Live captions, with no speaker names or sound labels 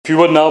If you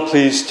would now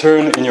please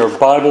turn in your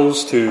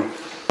Bibles to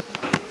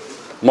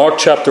Mark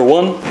chapter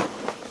 1.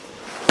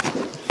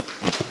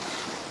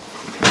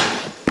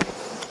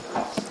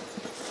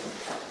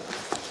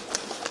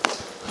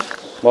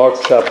 Mark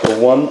chapter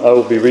 1, I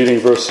will be reading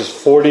verses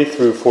 40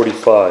 through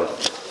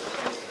 45.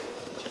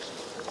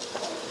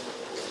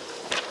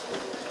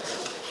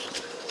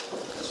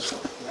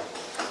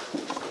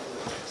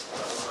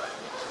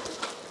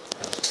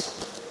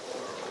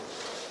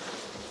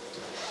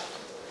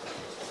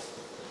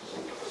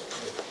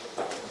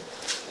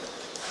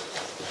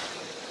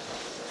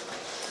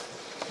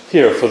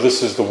 Hear, for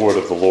this is the word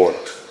of the Lord.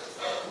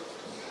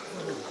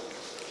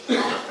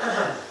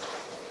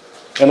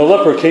 And a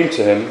leper came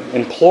to him,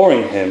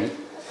 imploring him,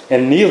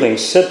 and kneeling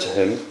said to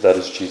him, that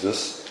is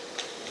Jesus,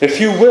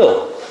 "If you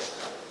will,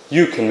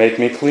 you can make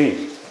me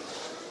clean."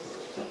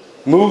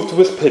 Moved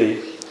with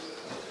pity,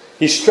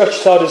 he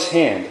stretched out his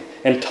hand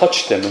and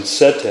touched him and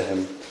said to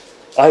him,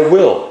 "I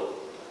will,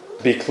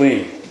 be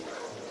clean."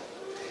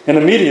 And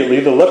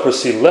immediately the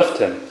leprosy left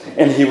him,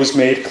 and he was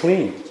made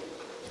clean.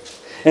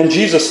 And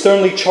Jesus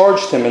sternly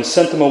charged him and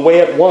sent him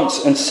away at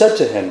once and said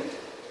to him,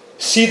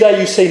 "See that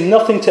you say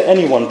nothing to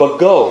anyone, but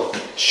go,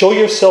 show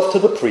yourself to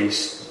the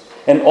priests,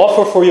 and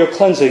offer for your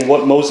cleansing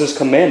what Moses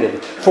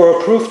commanded, for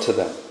a proof to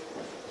them."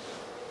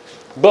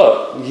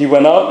 But he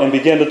went out and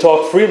began to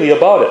talk freely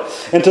about it,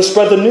 and to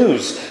spread the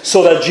news,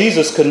 so that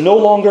Jesus could no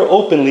longer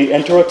openly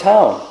enter a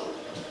town,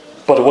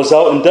 but was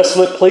out in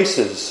desolate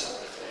places,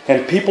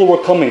 and people were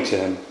coming to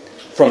him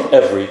from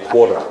every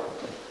quarter.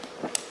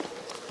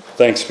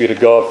 Thanks be to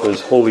God for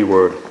His holy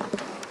word.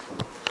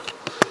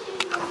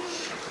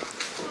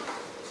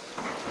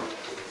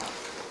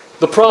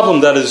 The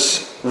problem that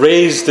is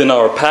raised in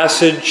our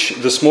passage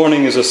this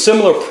morning is a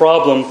similar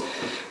problem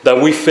that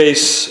we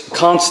face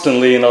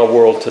constantly in our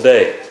world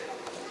today.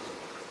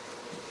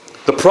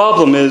 The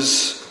problem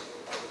is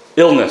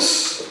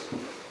illness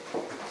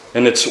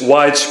and its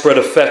widespread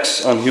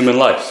effects on human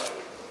life.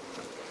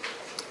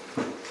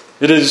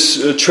 It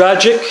is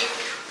tragic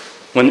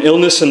when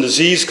illness and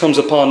disease comes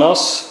upon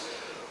us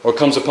or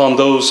comes upon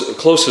those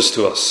closest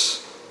to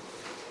us.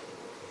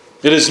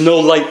 It is no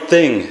light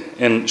thing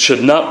and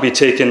should not be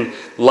taken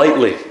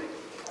lightly.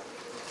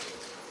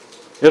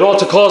 It ought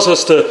to cause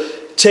us to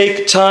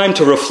take time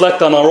to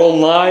reflect on our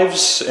own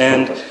lives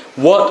and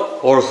what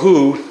or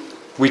who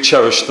we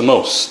cherish the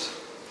most.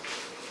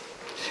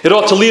 It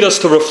ought to lead us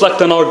to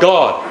reflect on our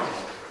God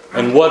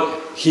and what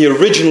He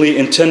originally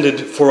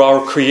intended for our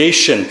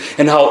creation,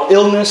 and how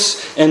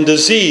illness and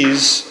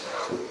disease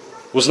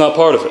was not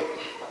part of it.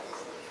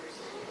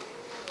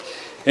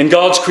 In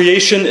God's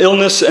creation,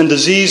 illness and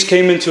disease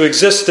came into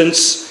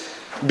existence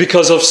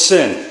because of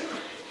sin.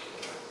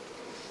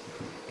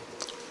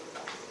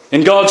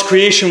 In God's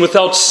creation,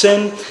 without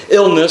sin,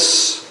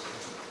 illness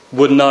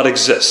would not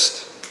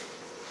exist.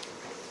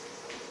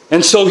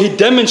 And so He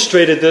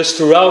demonstrated this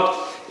throughout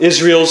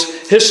Israel's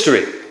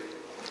history.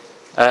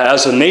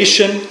 As a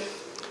nation,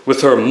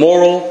 with her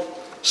moral,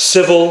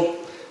 civil,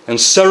 and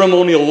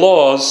ceremonial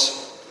laws,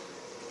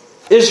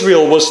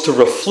 Israel was to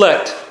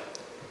reflect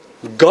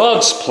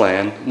God's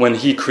plan when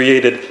He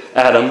created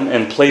Adam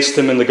and placed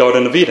him in the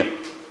Garden of Eden,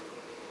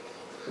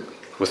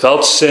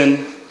 without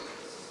sin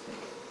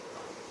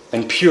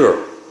and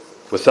pure,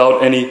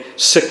 without any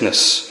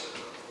sickness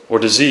or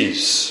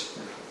disease.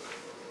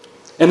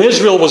 And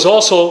Israel was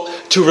also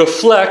to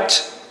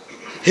reflect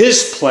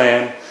His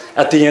plan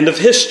at the end of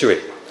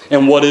history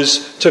and what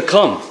is to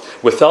come,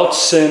 without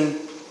sin,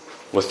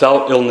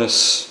 without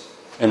illness,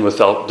 and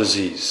without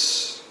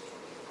disease.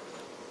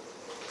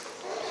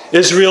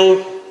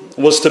 Israel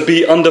was to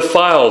be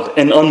undefiled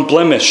and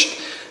unblemished,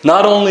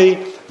 not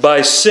only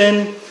by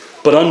sin,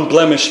 but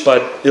unblemished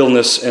by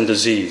illness and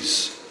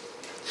disease.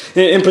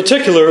 In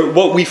particular,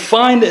 what we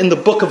find in the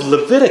book of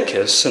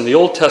Leviticus in the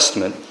Old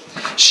Testament,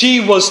 she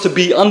was to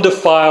be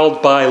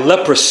undefiled by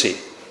leprosy.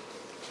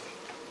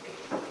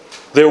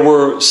 There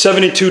were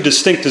 72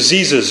 distinct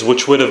diseases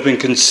which would have been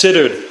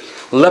considered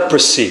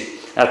leprosy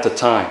at the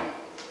time.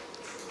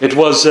 It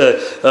was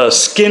a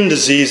skin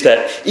disease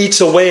that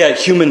eats away at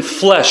human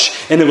flesh,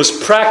 and it was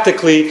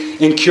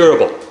practically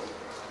incurable.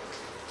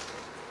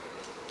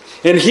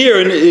 And here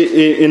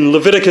in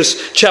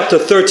Leviticus chapter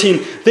 13,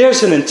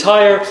 there's an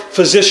entire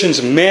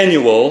physician's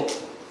manual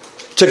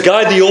to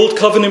guide the Old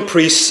Covenant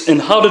priests in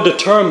how to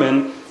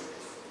determine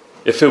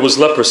if it was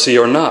leprosy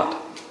or not.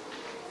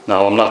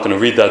 Now, I'm not going to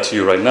read that to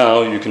you right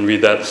now. You can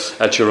read that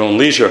at your own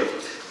leisure.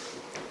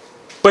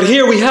 But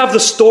here we have the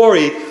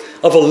story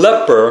of a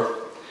leper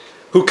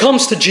who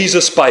comes to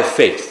Jesus by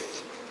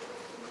faith.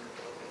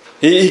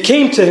 He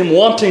came to Him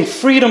wanting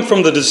freedom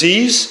from the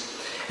disease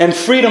and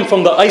freedom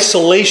from the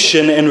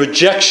isolation and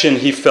rejection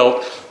he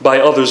felt by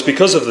others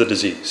because of the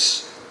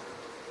disease.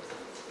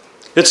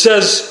 It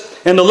says,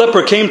 "And the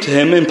leper came to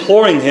Him,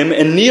 imploring Him,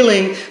 and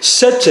kneeling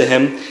said to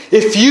Him,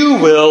 'If you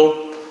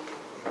will,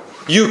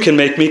 you can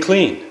make me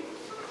clean.'"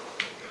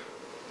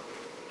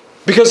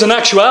 Because in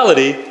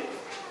actuality,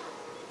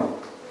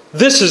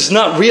 this is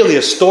not really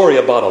a story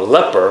about a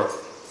leper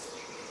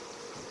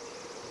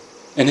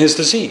and his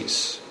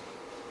disease.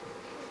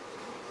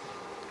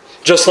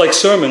 Just like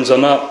sermons are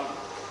not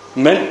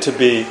meant to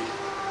be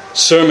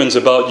sermons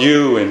about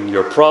you and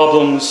your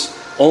problems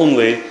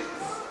only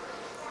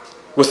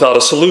without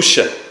a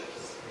solution.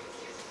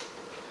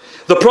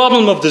 The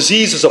problem of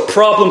disease is a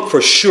problem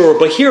for sure,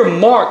 but here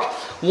Mark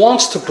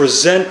wants to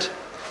present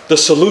the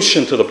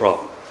solution to the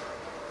problem.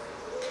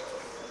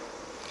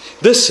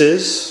 This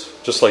is,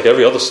 just like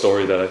every other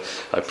story that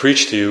I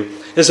preach to you,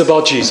 is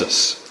about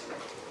Jesus.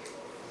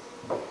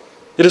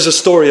 It is a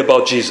story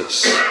about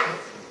Jesus.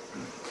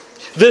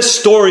 This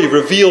story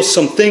reveals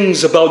some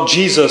things about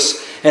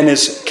Jesus and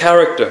his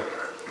character.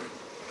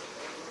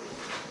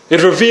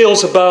 It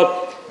reveals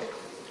about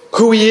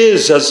who he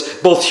is as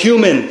both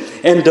human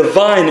and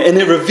divine, and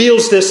it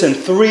reveals this in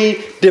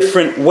 3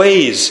 different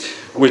ways,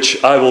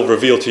 which I will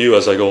reveal to you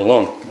as I go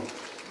along.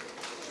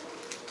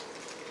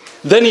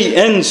 Then he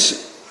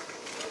ends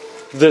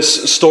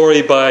this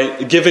story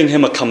by giving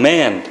him a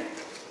command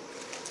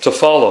to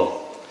follow.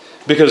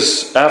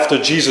 Because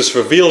after Jesus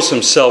reveals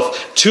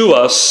himself to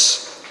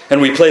us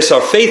and we place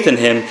our faith in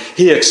him,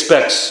 he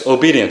expects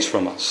obedience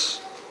from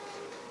us.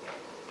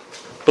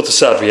 But the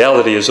sad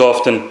reality is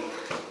often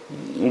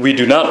we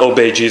do not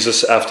obey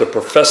Jesus after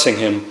professing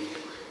him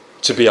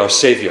to be our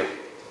Savior.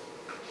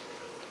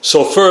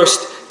 So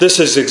first, this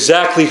is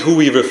exactly who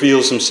he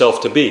reveals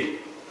himself to be.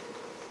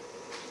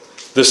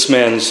 This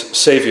man's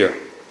Savior.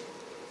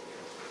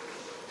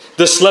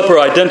 This leper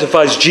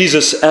identifies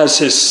Jesus as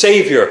his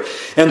Savior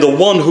and the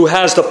one who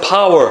has the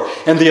power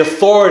and the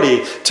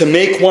authority to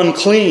make one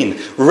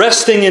clean.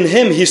 Resting in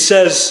him, he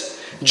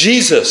says,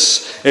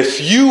 Jesus,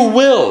 if you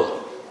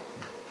will,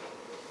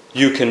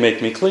 you can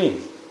make me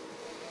clean.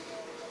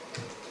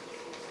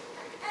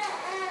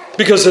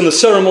 Because in the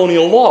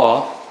ceremonial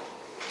law,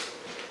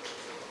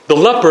 the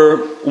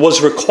leper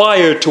was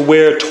required to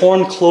wear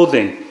torn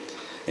clothing,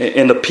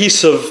 and a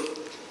piece of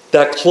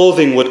that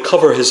clothing would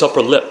cover his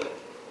upper lip.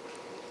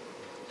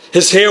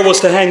 His hair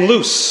was to hang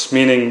loose,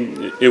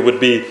 meaning it would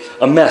be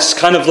a mess,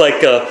 kind of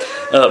like a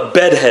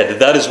bedhead.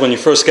 That is when you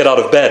first get out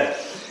of bed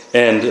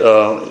and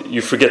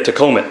you forget to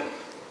comb it.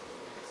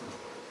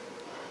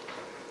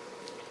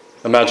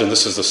 Imagine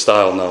this is the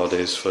style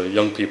nowadays for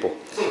young people.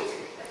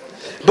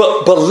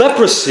 But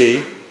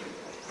leprosy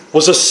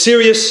was a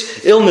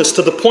serious illness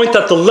to the point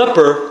that the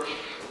leper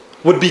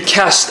would be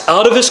cast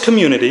out of his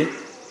community,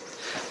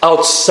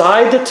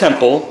 outside the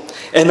temple,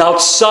 and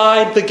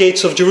outside the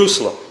gates of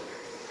Jerusalem.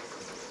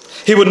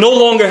 He would no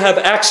longer have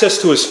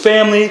access to his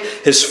family,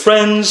 his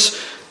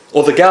friends,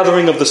 or the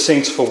gathering of the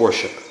saints for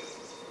worship.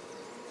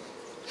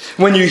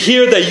 When you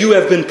hear that you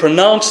have been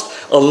pronounced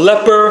a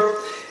leper,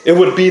 it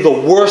would be the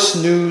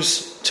worst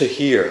news to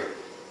hear.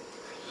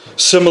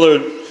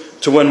 Similar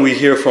to when we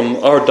hear from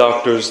our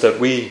doctors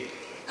that we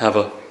have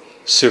a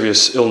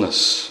serious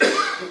illness.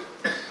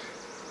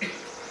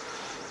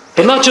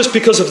 But not just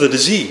because of the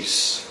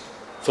disease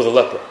for the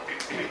leper,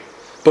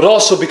 but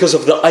also because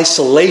of the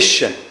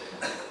isolation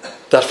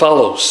that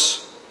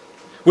follows,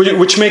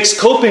 which makes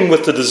coping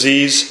with the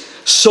disease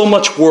so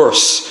much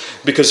worse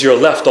because you're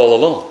left all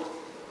alone.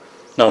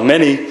 Now,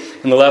 many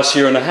in the last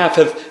year and a half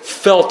have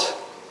felt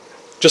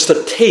just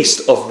a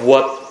taste of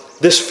what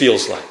this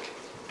feels like.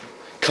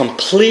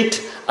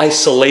 Complete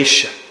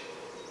isolation.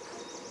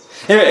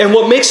 And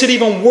what makes it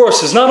even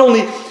worse is not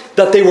only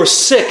that they were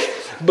sick,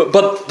 but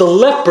the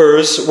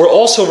lepers were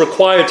also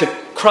required to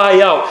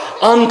cry out,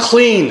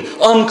 unclean,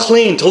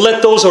 unclean, to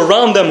let those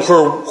around them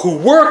who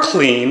were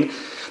clean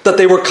that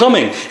they were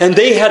coming. And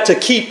they had to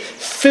keep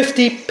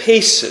 50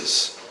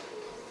 paces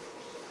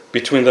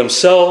between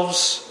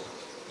themselves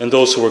and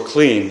those who were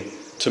clean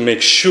to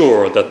make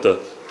sure that the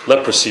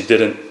leprosy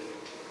didn't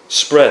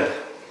spread.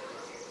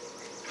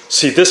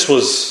 See, this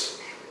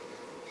was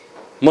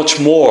much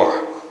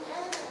more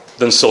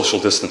than social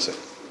distancing.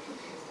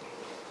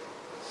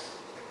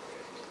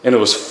 And it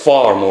was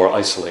far more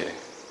isolating.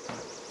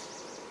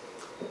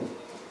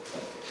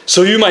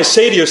 So you might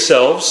say to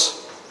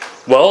yourselves,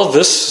 well,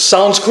 this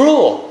sounds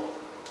cruel.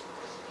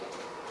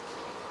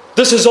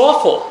 This is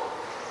awful.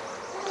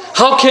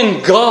 How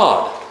can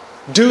God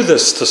do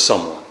this to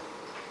someone?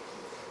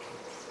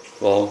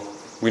 Well,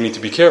 we need to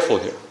be careful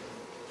here.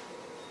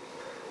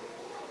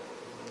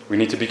 We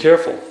need to be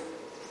careful.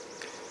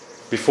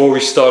 Before we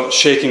start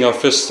shaking our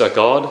fists at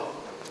God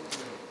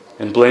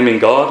and blaming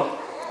God,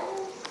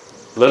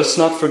 let us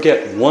not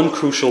forget one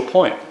crucial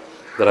point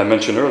that I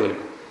mentioned earlier.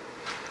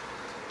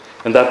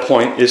 And that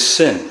point is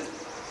sin.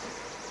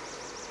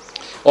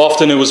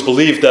 Often it was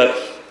believed that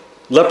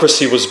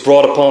leprosy was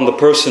brought upon the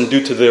person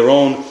due to their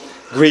own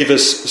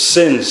grievous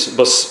sins,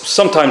 but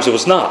sometimes it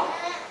was not.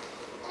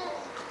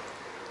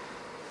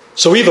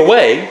 So either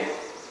way,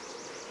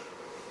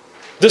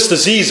 this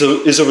disease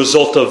is a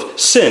result of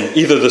sin,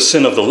 either the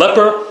sin of the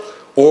leper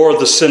or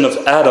the sin of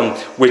Adam,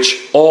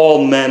 which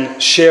all men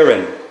share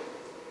in.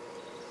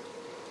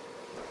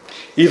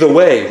 Either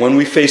way, when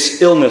we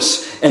face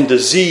illness and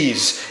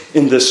disease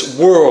in this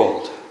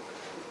world,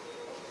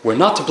 we're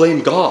not to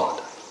blame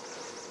God.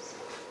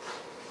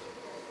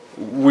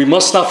 We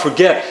must not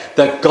forget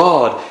that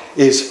God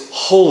is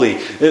holy.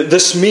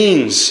 This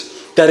means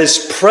that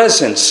his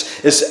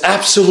presence is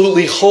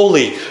absolutely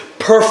holy,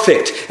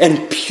 perfect,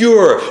 and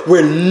pure,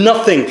 where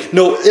nothing,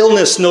 no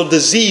illness, no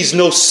disease,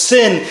 no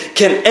sin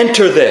can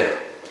enter there.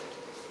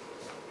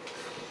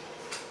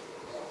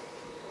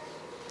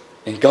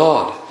 And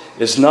God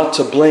is not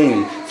to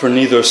blame for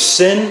neither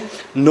sin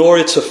nor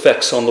its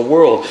effects on the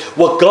world.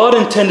 What God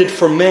intended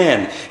for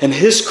man and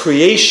his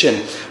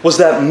creation was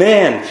that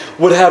man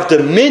would have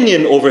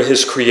dominion over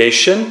his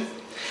creation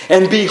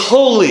and be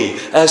holy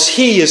as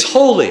he is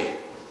holy.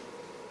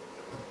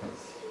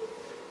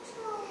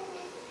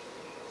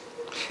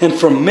 And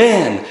for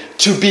man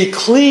to be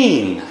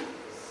clean,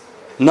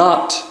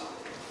 not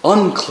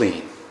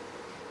unclean.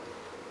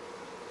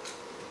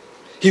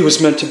 He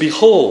was meant to be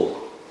whole.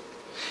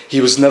 He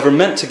was never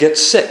meant to get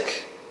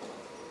sick.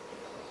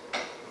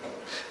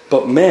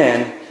 But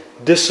man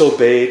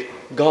disobeyed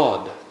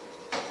God.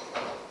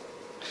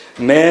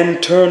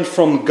 Man turned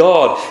from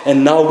God,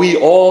 and now we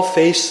all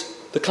face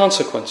the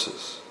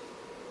consequences.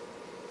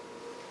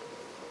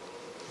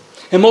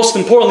 And most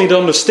importantly to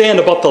understand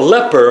about the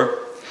leper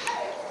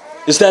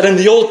is that in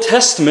the Old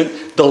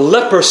Testament, the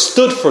leper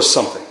stood for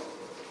something.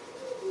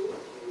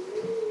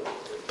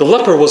 The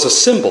leper was a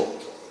symbol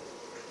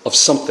of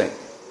something.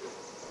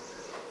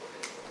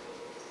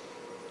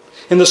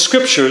 In the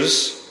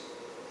Scriptures,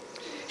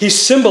 he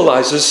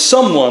symbolizes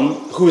someone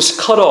who is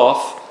cut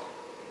off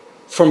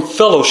from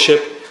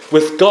fellowship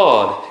with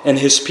God and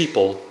his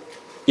people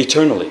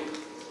eternally.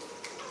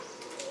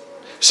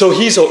 So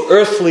he's an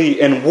earthly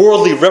and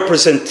worldly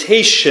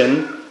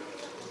representation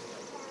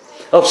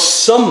of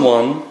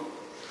someone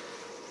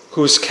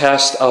who is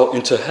cast out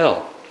into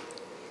hell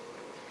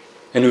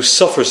and who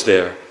suffers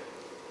there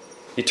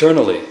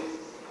eternally,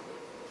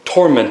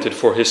 tormented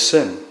for his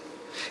sin.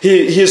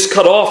 He is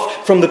cut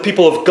off from the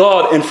people of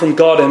God and from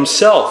God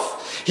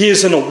himself. He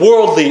is in a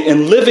worldly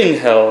and living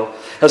hell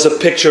as a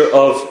picture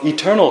of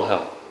eternal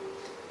hell.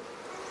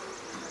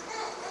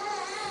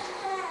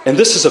 And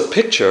this is a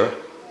picture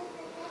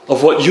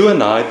of what you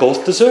and I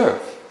both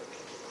deserve.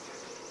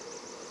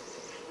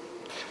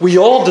 We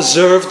all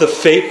deserve the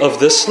fate of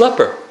this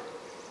leper,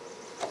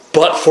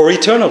 but for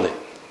eternity.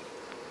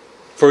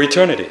 For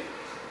eternity.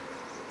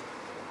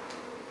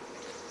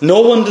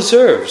 No one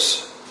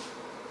deserves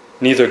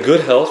neither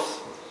good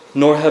health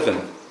nor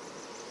heaven.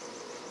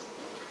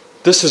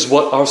 This is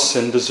what our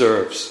sin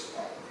deserves,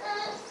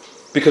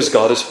 because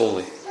God is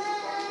holy.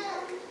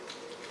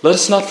 Let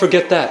us not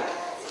forget that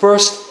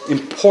first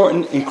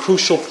important and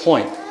crucial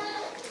point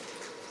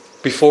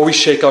before we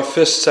shake our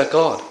fists at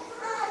God,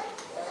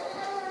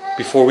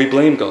 before we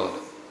blame God.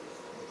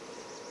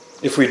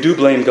 If we do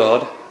blame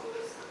God,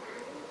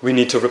 we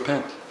need to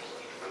repent.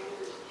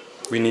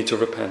 We need to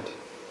repent.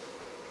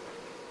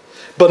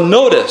 But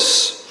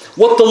notice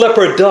what the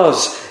leper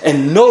does,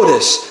 and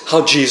notice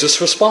how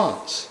Jesus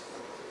responds.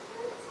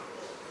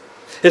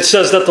 It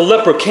says that the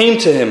leper came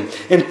to him,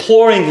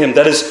 imploring him,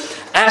 that is,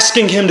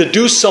 asking him to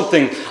do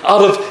something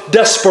out of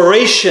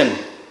desperation.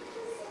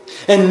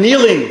 And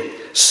kneeling,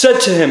 said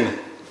to him,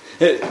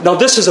 now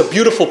this is a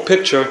beautiful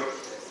picture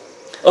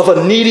of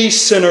a needy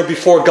sinner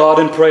before God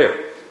in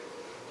prayer.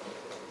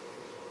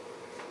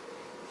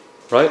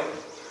 Right?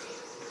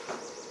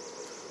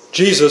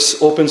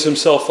 Jesus opens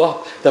himself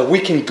up that we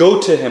can go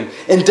to him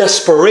in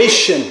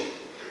desperation.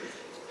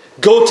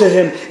 Go to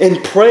him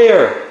in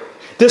prayer.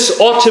 This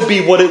ought to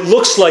be what it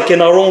looks like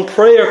in our own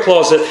prayer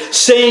closet,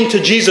 saying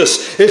to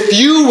Jesus, if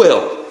you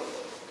will.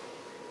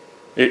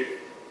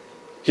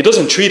 He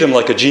doesn't treat him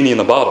like a genie in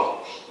a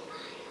bottle,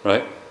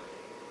 right?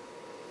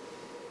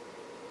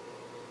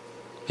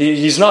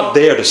 He's not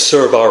there to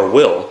serve our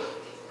will,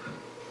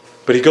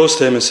 but he goes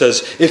to him and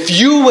says, if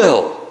you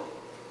will.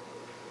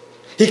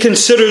 He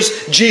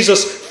considers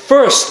Jesus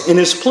first in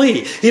his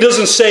plea. He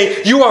doesn't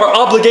say, you are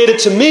obligated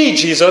to me,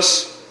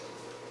 Jesus.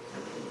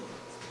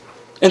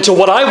 And to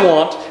what I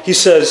want, he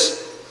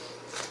says,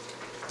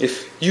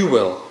 if you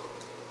will.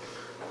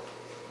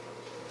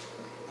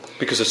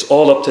 Because it's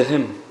all up to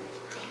him.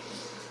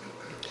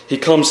 He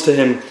comes to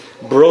him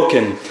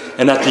broken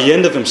and at the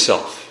end of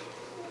himself.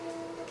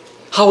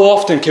 How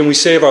often can we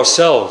say of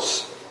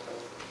ourselves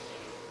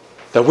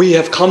that we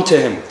have come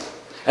to him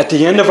at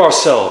the end of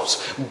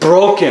ourselves,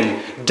 broken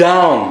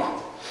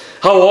down?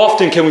 How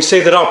often can we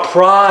say that our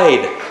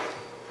pride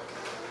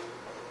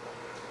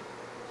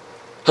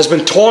has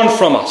been torn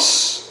from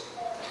us,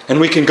 and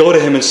we can go to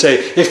him and say,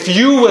 if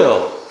you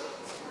will,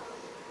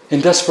 in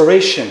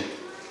desperation,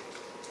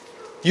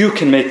 you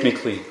can make me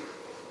clean.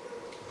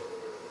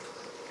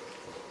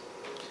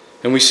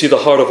 And we see the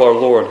heart of our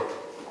Lord.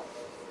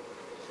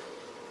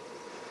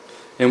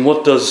 And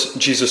what does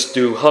Jesus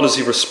do? How does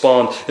he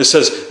respond? It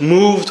says,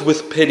 moved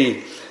with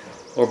pity,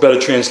 or better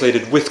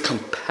translated, with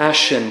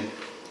compassion.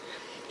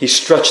 He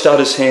stretched out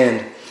his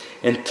hand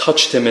and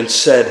touched him and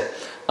said,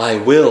 I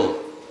will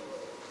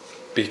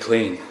be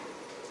clean.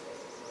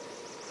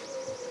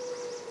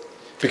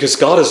 Because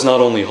God is not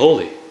only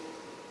holy.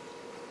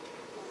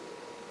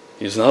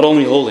 He is not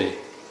only holy,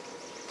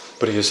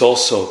 but he is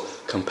also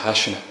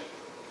compassionate.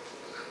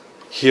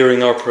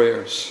 Hearing our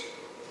prayers.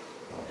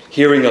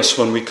 Hearing us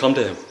when we come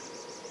to him.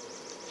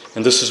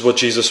 And this is what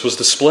Jesus was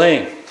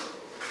displaying.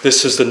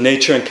 This is the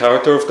nature and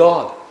character of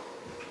God.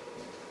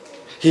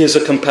 He is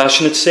a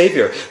compassionate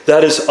Savior.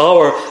 That is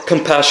our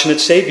compassionate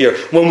Savior.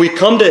 When we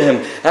come to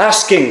Him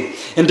asking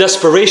in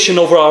desperation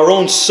over our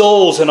own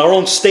souls and our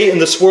own state in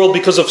this world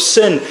because of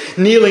sin,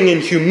 kneeling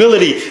in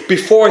humility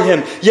before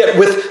Him, yet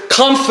with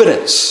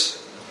confidence.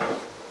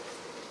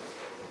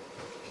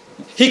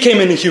 He came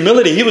in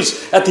humility. He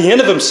was at the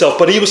end of himself,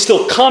 but he was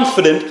still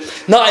confident,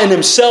 not in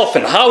himself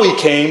and how he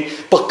came,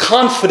 but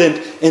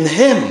confident in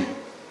Him.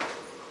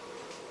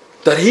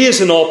 That He is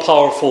an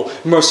all-powerful,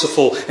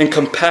 merciful, and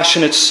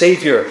compassionate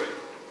Savior.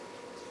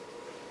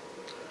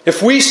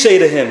 If we say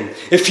to Him,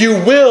 if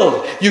you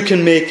will, you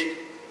can make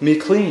me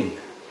clean,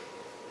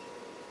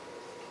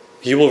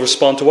 He will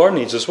respond to our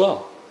needs as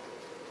well.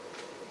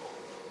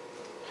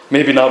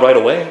 Maybe not right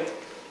away.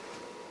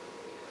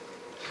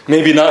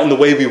 Maybe not in the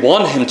way we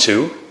want Him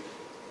to.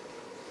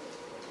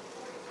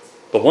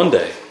 But one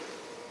day,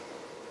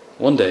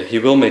 He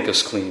will make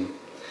us clean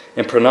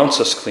and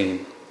pronounce us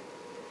clean.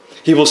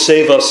 He will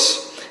save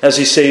us as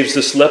He saves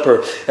this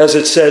leper. As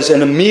it says,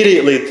 and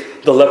immediately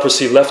the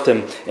leprosy left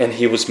him and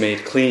he was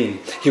made clean.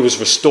 He was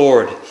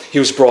restored. He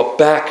was brought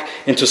back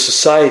into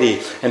society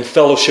and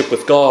fellowship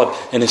with God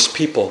and His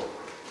people.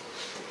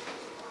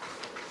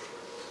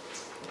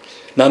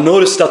 Now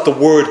notice that the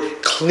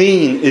word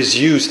clean is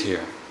used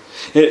here.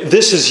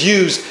 This is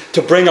used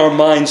to bring our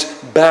minds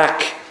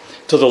back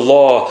to the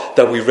law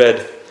that we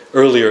read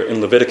earlier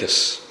in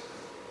Leviticus.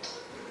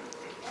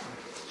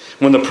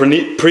 When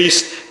the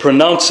priest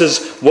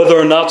pronounces whether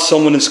or not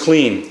someone is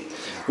clean.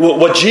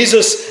 What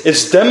Jesus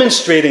is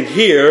demonstrating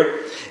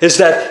here is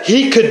that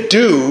He could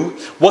do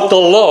what the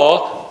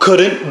law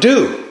couldn't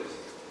do.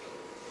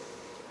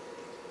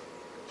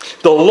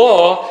 The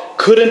law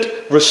couldn't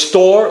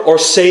restore or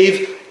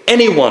save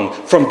anyone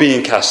from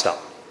being cast out.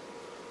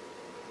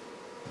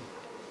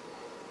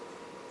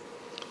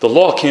 The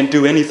law can't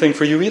do anything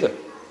for you either.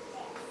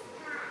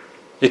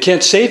 It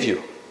can't save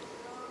you.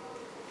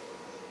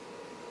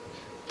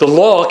 The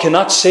law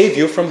cannot save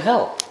you from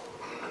hell.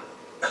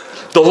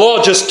 The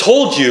law just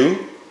told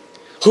you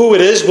who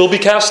it is will be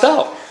cast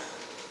out.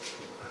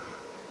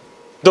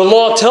 The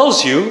law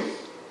tells you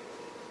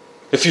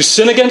if you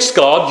sin against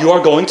God, you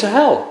are going to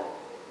hell.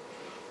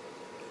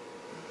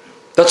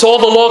 That's all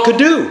the law could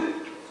do.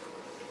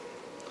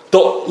 The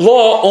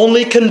law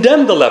only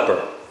condemned the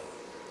leper.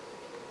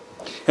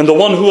 And the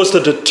one who was to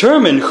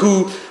determine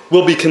who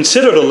will be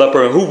considered a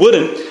leper and who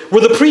wouldn't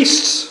were the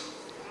priests.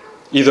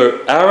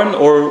 Either Aaron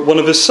or one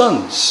of his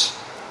sons.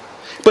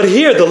 But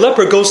here the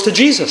leper goes to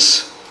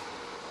Jesus.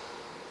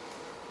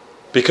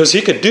 Because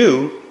he could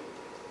do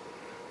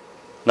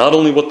not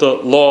only what the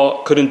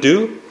law couldn't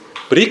do,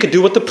 but he could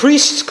do what the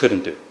priests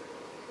couldn't do.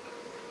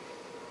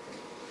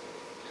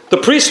 The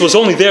priest was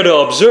only there to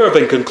observe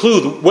and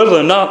conclude whether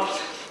or not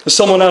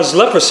someone has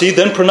leprosy,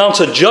 then pronounce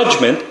a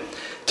judgment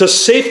to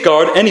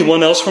safeguard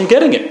anyone else from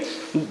getting it.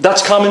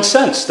 That's common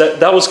sense.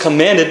 That was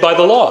commanded by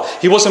the law.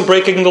 He wasn't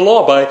breaking the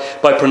law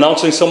by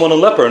pronouncing someone a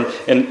leper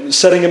and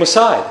setting him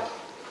aside.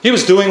 He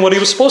was doing what he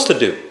was supposed to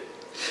do.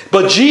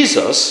 But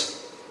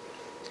Jesus,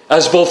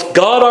 as both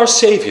God our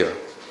Savior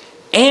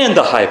and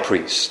the high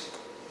priest,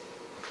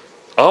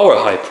 our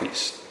high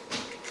priest,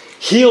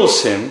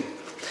 heals him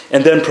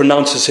and then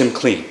pronounces him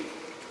clean.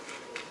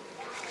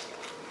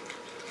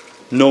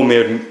 No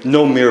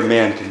mere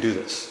man can do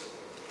this.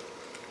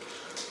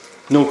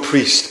 No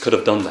priest could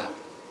have done that.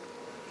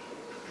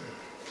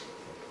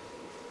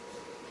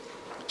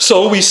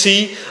 So we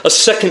see a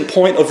second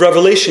point of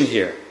revelation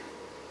here.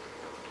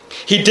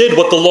 He did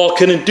what the law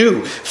couldn't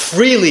do,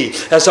 freely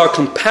as our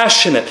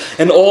compassionate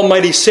and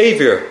almighty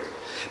Savior.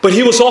 But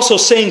He was also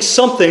saying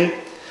something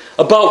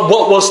about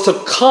what was to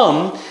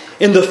come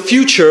in the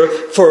future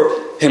for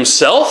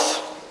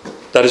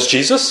Himself, that is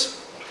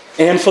Jesus,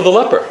 and for the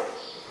leper.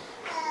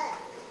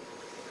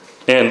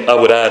 And I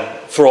would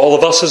add, for all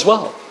of us as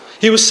well.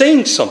 He was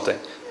saying something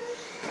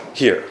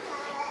here.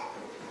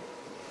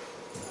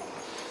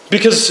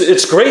 Because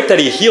it's great that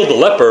He healed the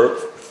leper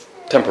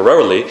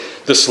temporarily.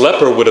 This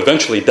leper would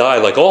eventually die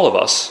like all of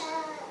us.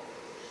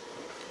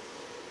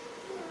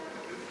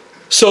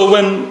 So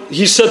when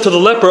He said to the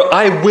leper,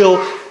 I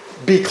will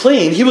be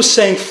clean, He was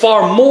saying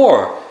far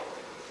more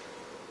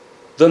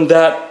than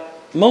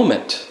that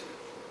moment.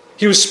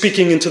 He was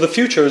speaking into the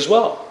future as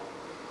well.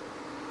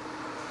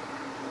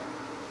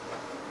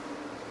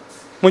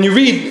 When you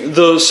read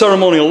the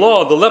ceremonial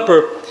law, the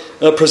leper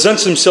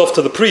presents himself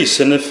to the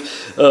priest. And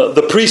if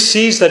the priest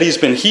sees that he's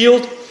been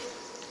healed,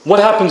 what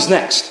happens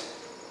next?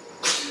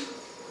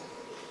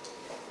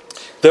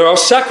 There are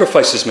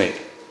sacrifices made.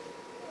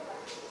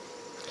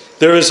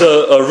 There is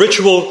a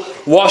ritual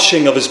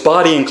washing of his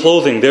body and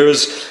clothing. There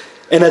is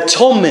an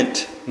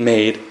atonement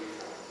made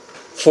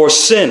for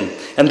sin.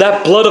 And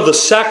that blood of the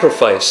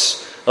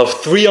sacrifice of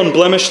 3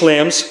 unblemished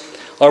lambs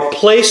are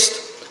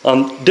placed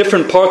on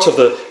different parts of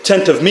the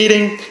tent of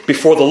meeting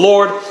before the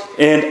Lord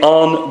and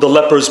on the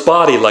leper's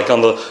body, like on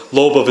the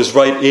lobe of his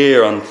right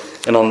ear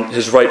and on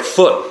his right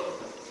foot.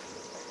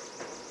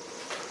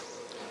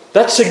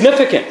 That's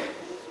significant.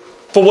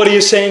 for what he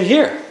is saying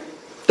here.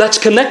 That's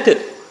connected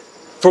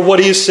for what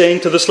he is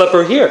saying to this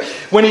leper here.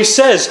 When he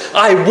says,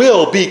 I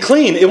will be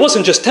clean, it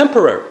wasn't just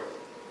temporary.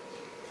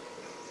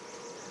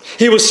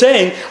 He was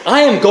saying,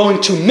 I am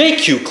going to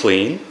make you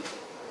clean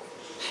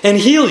and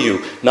heal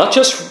you, not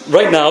just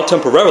right now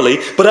temporarily,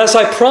 but as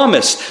I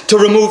promised, to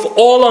remove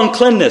all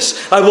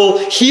uncleanness. I will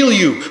heal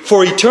you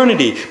for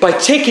eternity by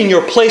taking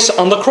your place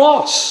on the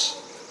cross,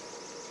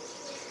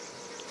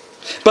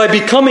 by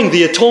becoming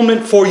the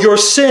atonement for your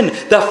sin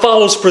that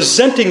follows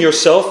presenting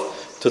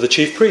yourself to the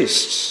chief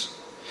priests.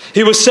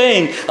 He was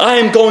saying, I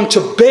am going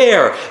to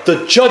bear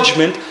the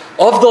judgment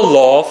of the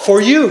law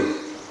for you.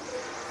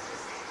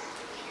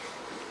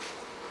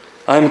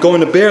 I am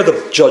going to bear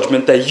the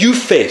judgment that you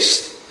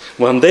faced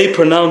when they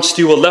pronounced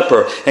you a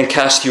leper and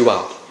cast you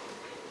out.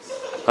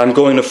 I'm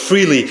going to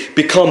freely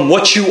become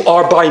what you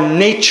are by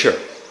nature.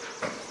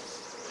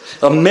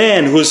 A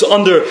man who is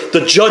under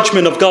the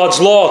judgment of God's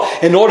law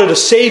in order to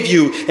save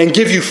you and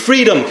give you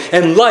freedom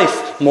and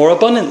life more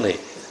abundantly.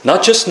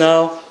 Not just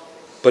now,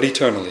 but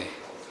eternally.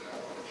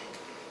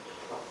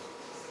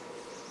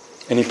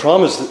 And he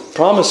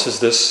promises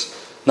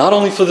this not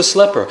only for this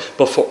leper,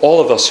 but for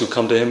all of us who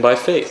come to him by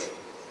faith.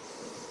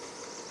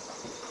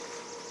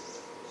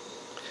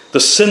 The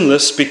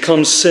sinless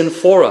becomes sin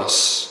for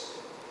us.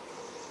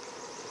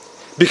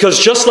 Because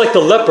just like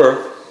the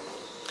leper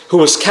who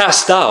was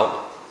cast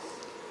out,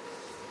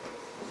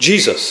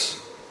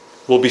 Jesus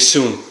will be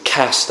soon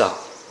cast out.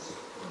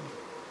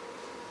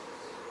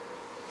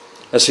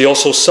 As he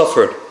also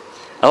suffered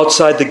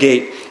outside the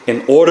gate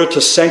in order to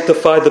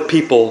sanctify the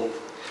people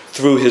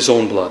through his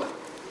own blood.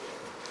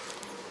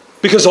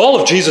 Because all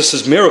of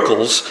Jesus'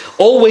 miracles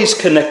always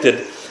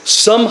connected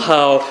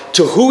somehow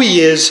to who he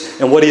is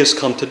and what he has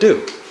come to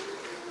do.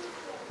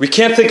 We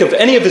can't think of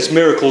any of his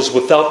miracles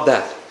without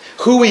that.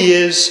 Who he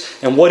is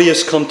and what he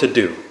has come to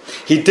do.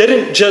 He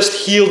didn't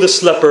just heal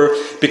this leper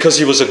because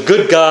he was a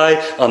good guy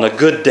on a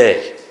good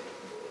day.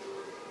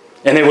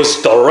 And it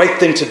was the right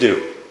thing to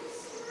do.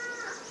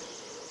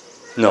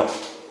 No.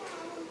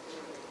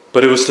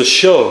 But it was to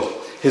show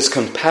his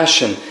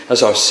compassion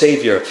as our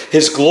Savior,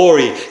 his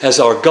glory as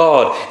our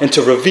God, and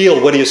to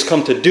reveal what he has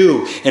come to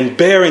do in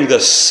bearing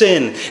the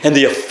sin and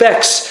the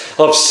effects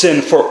of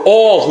sin for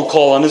all who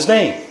call on his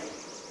name.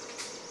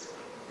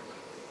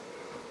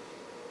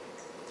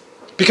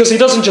 Because he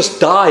doesn't just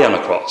die on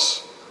a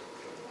cross.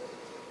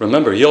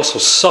 Remember, he also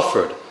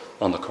suffered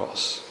on the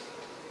cross.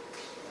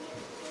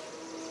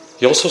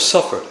 He also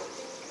suffered.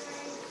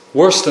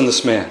 Worse than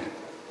this man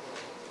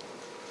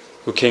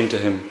who came to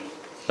him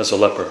as a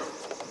leper.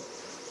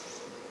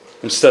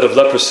 Instead of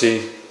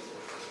leprosy,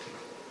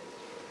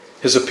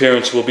 his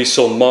appearance will be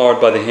so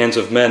marred by the hands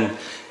of men,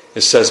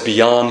 it says,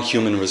 beyond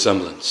human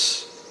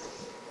resemblance.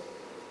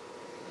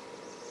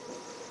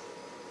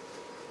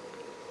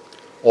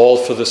 All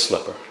for this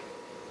leper.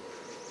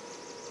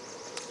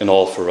 And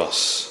all for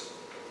us.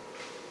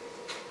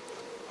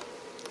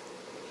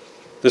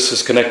 This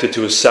is connected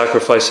to his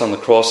sacrifice on the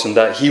cross, and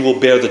that he will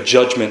bear the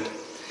judgment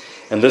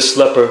and this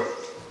leper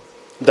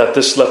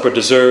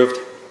deserved,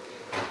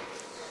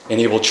 and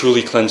he will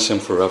truly cleanse him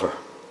forever.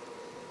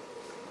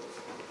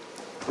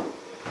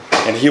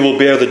 And he will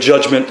bear the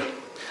judgment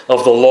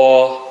of the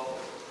law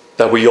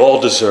that we all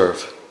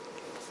deserve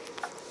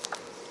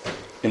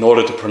in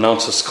order to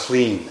pronounce us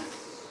clean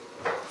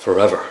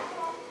forever.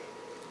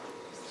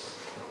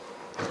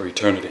 For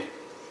eternity.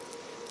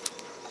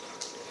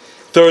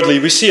 Thirdly,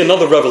 we see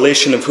another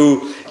revelation of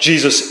who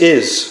Jesus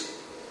is.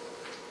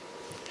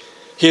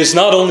 He is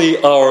not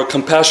only our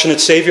compassionate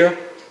Savior.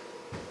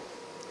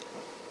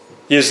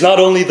 He is not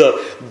only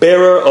the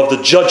bearer of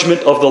the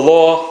judgment of the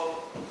law,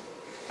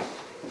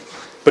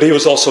 but he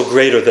was also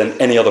greater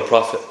than any other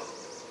prophet.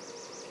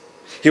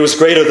 He was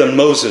greater than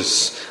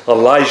Moses,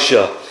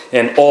 Elijah,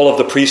 and all of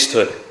the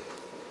priesthood.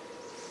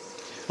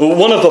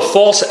 One of the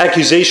false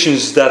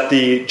accusations that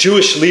the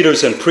Jewish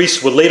leaders and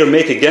priests would later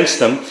make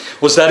against him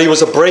was that he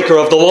was a breaker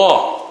of the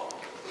law.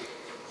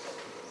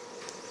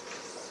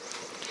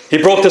 He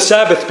broke the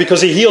Sabbath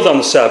because he healed on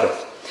the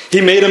Sabbath.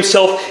 He made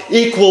himself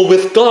equal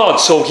with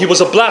God, so he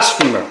was a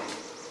blasphemer.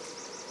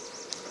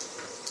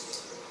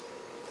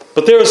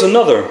 But there is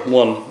another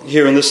one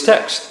here in this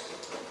text.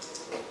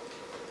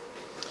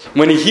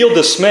 When he healed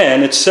this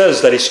man, it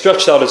says that he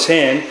stretched out his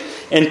hand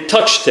and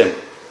touched him.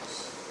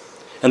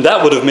 And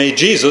that would have made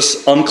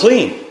Jesus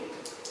unclean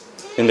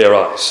in their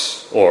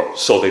eyes, or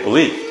so they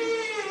believed.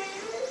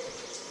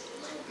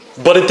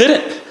 But it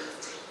didn't.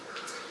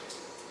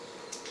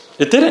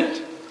 It didn't.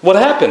 What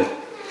happened?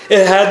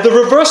 It had the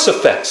reverse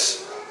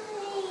effects.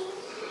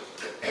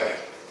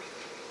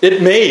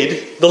 It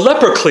made the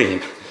leper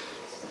clean.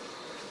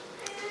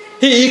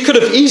 He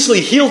could have easily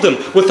healed him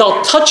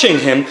without touching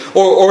him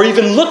or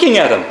even looking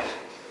at him.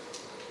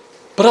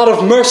 But out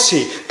of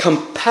mercy,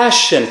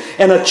 compassion,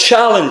 and a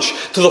challenge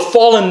to the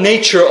fallen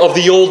nature of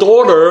the old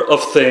order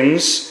of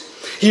things,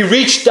 he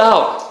reached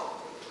out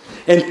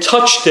and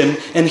touched him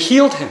and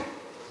healed him.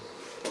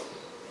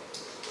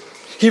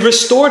 He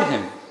restored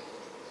him.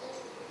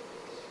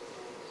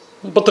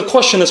 But the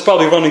question that's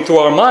probably running through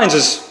our minds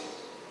is,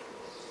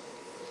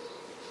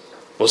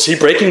 Was he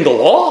breaking the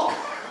law?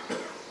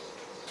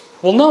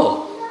 Well,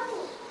 no.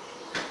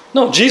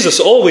 No, Jesus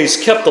always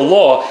kept the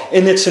law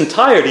in its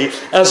entirety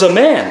as a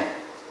man.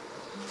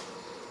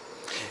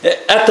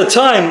 At the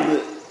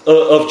time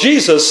of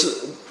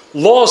Jesus,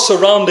 laws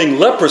surrounding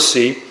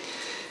leprosy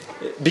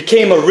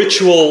became a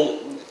ritual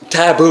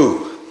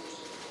taboo.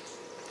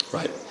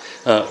 Right?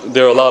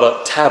 There are a lot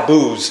of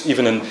taboos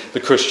even in the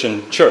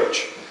Christian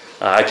church.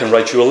 I can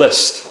write you a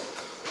list.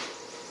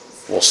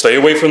 Well, stay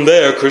away from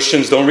there.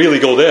 Christians don't really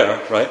go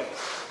there, right?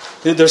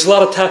 There's a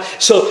lot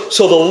of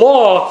so the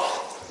law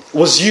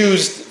was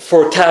used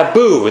for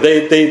taboo.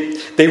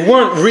 They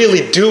weren't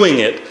really doing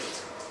it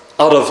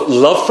out of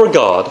love for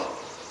God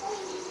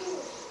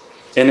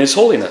and His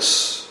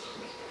holiness.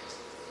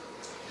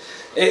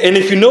 And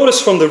if you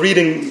notice from the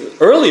reading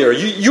earlier,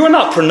 you are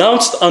not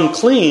pronounced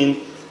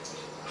unclean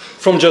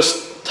from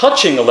just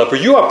touching a leper.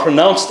 You are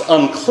pronounced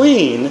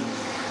unclean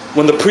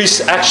when the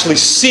priests actually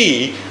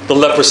see the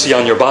leprosy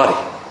on your body.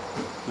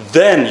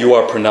 Then you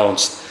are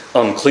pronounced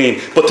unclean.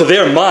 But to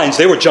their minds,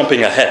 they were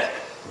jumping ahead.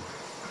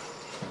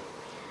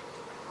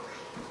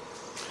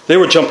 They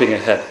were jumping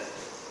ahead.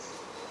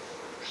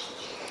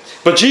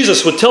 But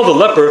Jesus would tell the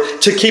leper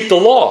to keep the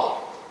law.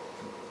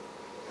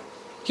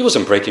 He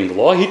wasn't breaking the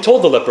law. He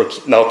told the leper,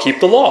 now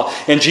keep the law.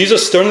 And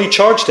Jesus sternly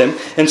charged him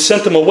and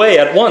sent him away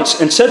at once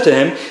and said to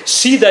him,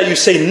 see that you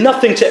say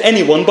nothing to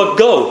anyone, but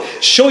go,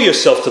 show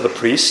yourself to the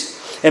priest,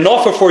 and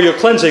offer for your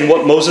cleansing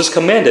what Moses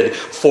commanded,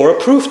 for a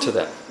proof to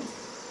them.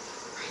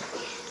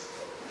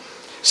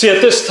 See,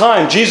 at this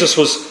time, Jesus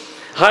was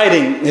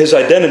hiding his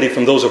identity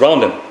from those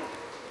around him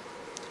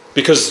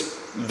because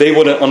they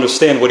wouldn't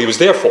understand what he was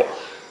there for.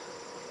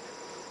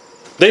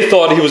 They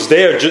thought he was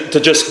there to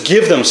just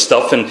give them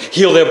stuff and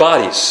heal their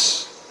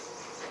bodies.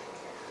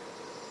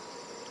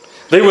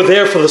 They were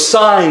there for the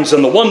signs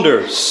and the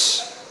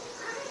wonders.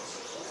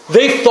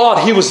 They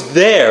thought he was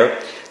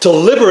there to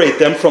liberate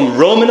them from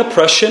Roman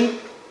oppression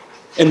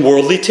and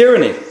worldly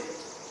tyranny.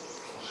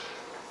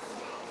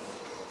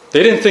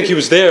 They didn't think he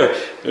was there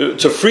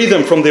to free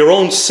them from their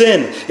own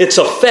sin, its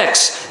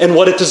effects, and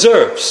what it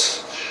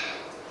deserves.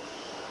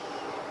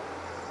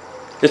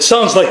 It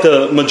sounds like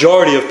the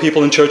majority of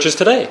people in churches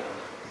today.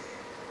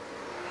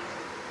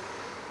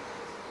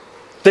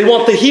 They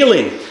want the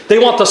healing. They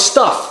want the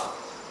stuff.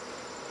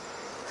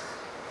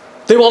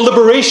 They want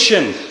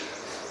liberation.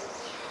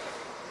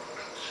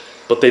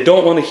 But they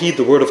don't want to heed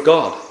the word of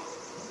God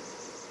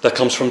that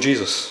comes from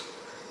Jesus.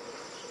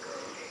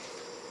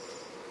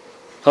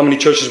 How many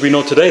churches we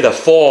know today that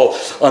fall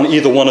on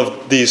either one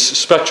of these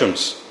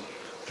spectrums?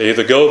 They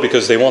either go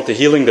because they want the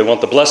healing, they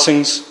want the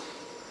blessings,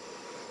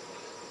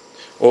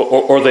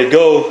 or they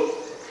go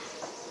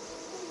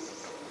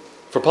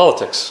for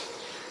politics.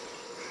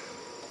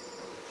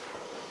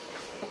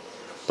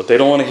 But they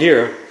don't want to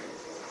hear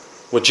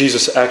what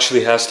Jesus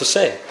actually has to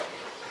say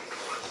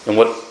and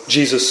what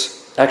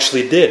Jesus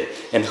actually did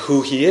and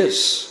who He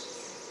is.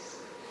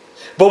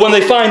 But when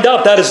they find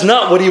out that is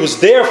not what He was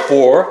there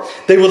for,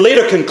 they would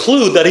later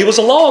conclude that He was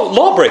a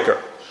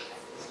lawbreaker.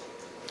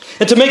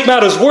 And to make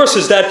matters worse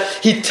is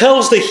that He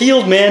tells the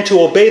healed man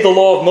to obey the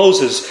law of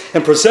Moses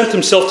and present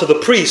himself to the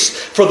priest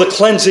for the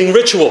cleansing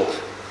ritual.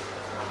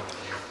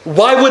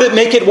 Why would it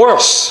make it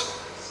worse?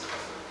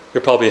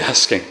 You're probably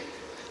asking.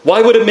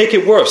 Why would it make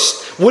it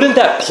worse? Wouldn't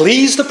that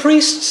please the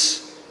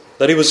priests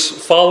that he was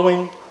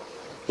following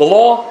the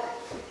law?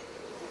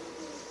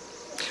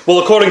 Well,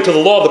 according to the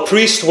law, the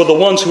priests were the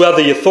ones who had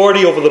the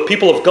authority over the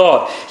people of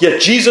God. Yet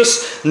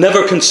Jesus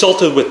never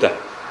consulted with them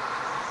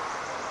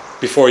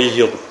before He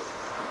healed them.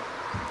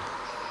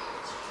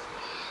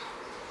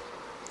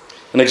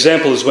 An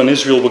example is when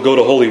Israel would go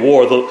to holy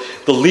war,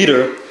 the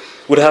leader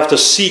would have to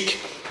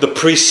seek the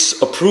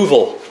priest's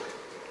approval.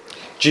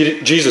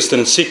 Jesus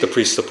didn't seek the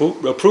priest's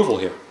approval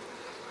here.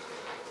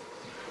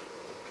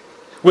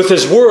 With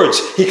His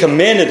words, He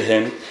commanded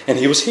him, and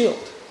he was healed.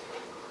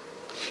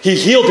 He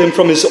healed him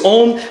from His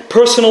own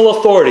personal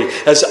authority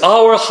as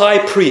our high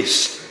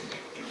priest,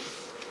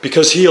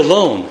 because He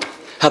alone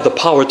had the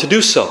power to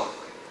do so.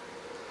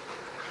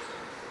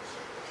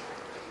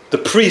 The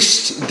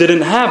priests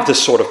didn't have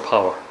this sort of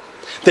power.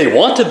 They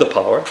wanted the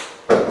power.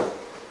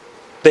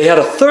 They had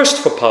a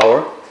thirst for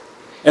power,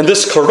 and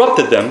this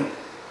corrupted them.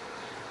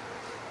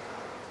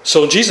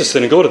 So Jesus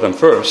didn't go to them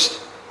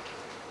first.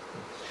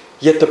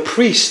 Yet the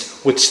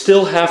priest would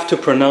still have to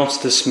pronounce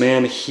this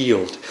man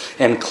healed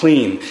and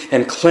clean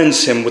and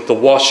cleanse him with the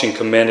washing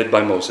commanded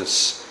by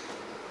Moses.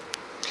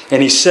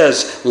 And He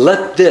says,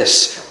 let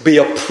this be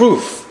a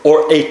proof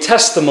or a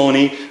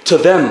testimony to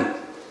them.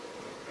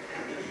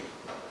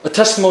 A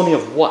testimony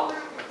of what?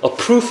 A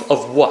proof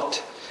of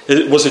what?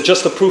 Was it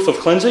just a proof of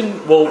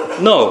cleansing? Well,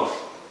 no.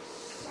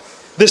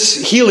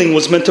 This healing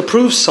was meant to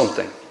prove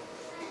something.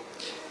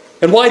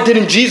 And why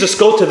didn't Jesus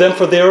go to them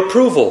for their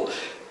approval?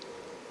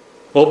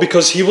 Well,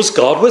 because He was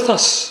God with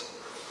us.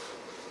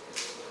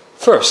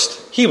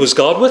 First, He was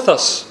God with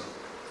us.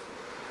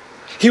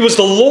 He was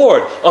the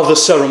Lord of the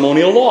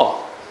ceremonial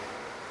law.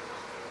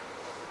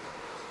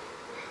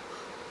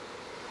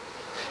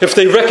 If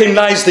they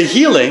recognized the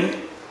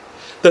healing,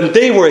 then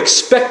they were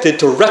expected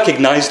to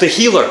recognize the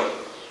healer.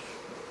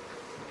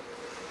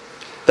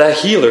 That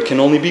healer can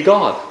only be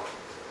God.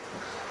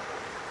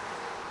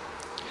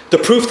 The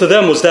proof to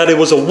them was that it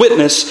was a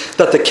witness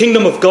that the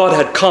kingdom of God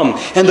had come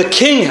and the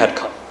king had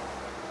come.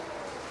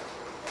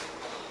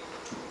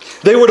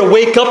 They were to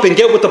wake up and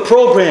get with the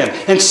program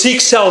and seek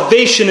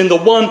salvation in the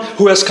one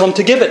who has come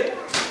to give it.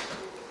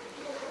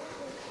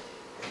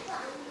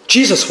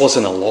 Jesus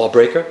wasn't a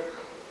lawbreaker.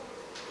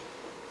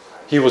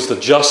 He was the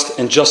just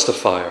and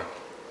justifier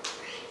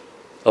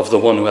of the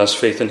one who has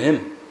faith in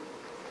him.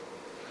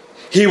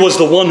 He was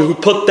the one who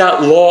put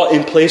that law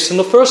in place in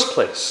the first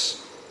place.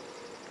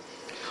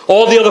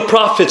 All the other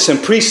prophets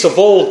and priests of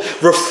old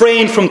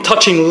refrained from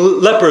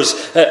touching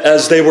lepers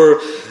as they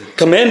were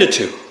commanded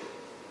to.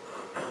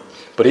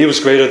 But he was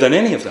greater than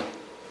any of them.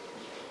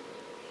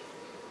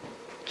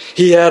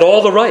 He had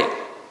all the right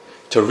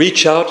to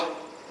reach out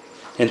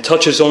and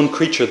touch his own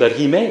creature that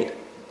he made.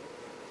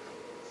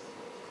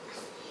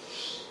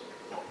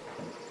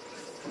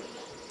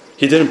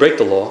 He didn't break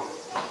the law.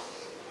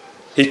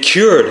 He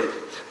cured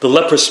the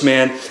leprous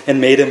man and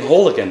made him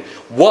whole again.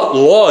 What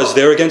law is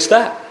there against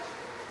that?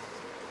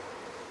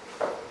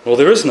 Well,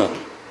 there is none.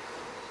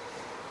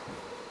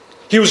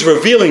 He was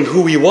revealing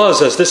who he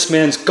was as this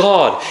man's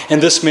God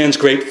and this man's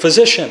great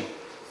physician.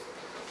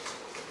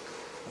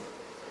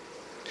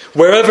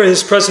 Wherever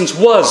his presence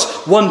was,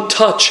 one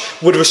touch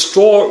would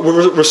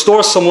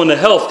restore someone to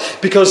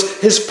health because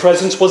his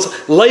presence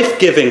was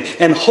life-giving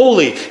and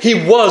holy. He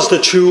was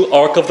the true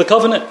Ark of the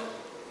Covenant.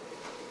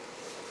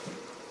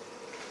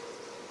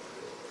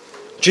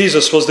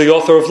 Jesus was the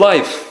author of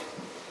life.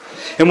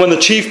 And when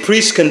the chief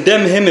priests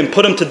condemned him and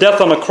put him to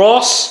death on a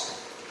cross,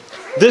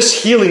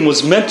 this healing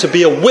was meant to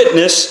be a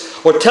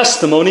witness or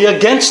testimony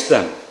against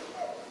them.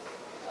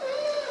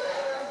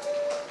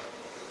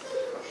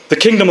 The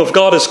kingdom of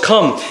God has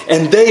come,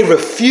 and they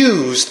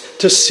refused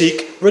to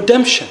seek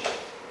redemption.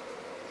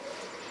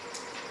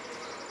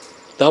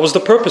 That was the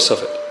purpose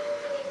of it.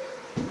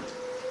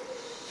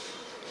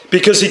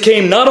 Because he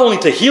came not only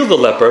to heal the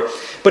leper,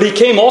 but he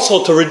came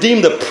also to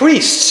redeem the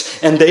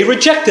priests, and they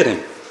rejected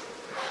him.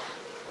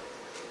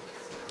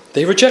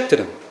 They rejected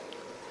him.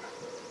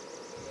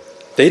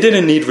 They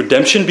didn't need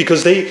redemption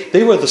because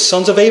they were the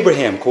sons of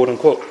Abraham, quote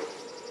unquote.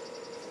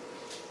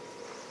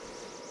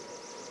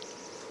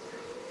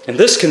 And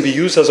this can be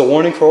used as a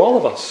warning for all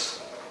of us,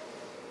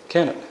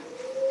 can it?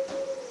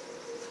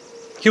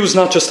 He was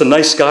not just a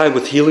nice guy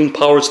with healing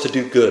powers to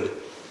do good,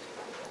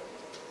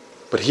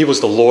 but he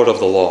was the Lord of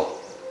the law.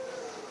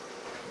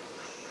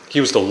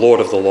 He was the Lord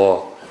of the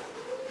law.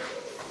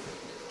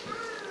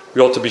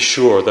 We ought to be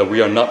sure that we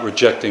are not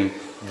rejecting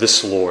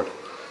this Lord.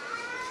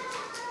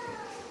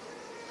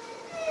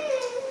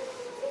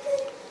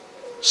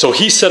 So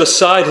he set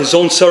aside his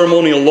own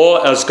ceremonial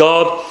law as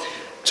God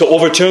to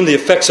overturn the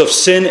effects of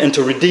sin and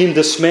to redeem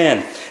this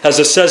man. As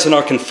it says in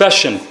our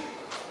confession,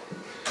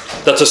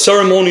 that the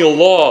ceremonial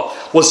law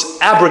was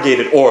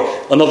abrogated, or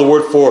another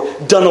word for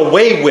done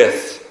away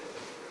with,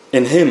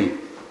 in him.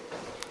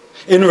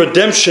 In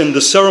redemption,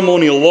 the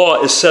ceremonial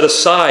law is set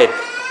aside.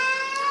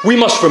 We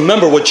must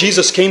remember what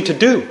Jesus came to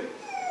do.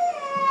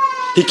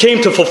 He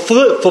came to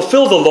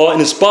fulfill the law in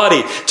his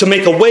body, to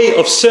make a way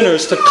of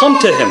sinners to come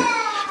to him,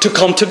 to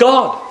come to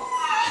God.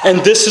 And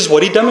this is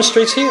what he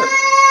demonstrates here.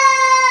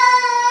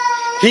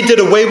 He did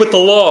away with the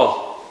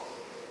law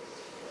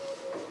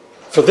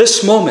for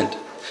this moment,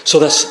 so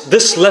that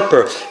this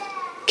leper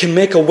can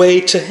make a way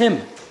to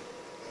him,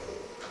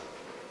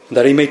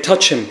 that he may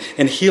touch him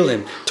and heal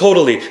him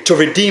totally, to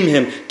redeem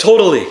him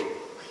totally.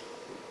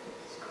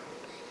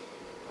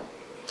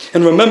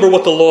 And remember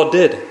what the law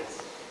did.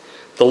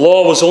 The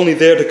law was only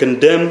there to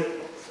condemn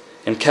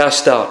and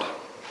cast out.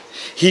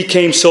 He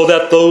came so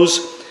that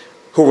those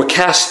who were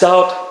cast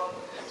out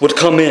would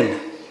come in.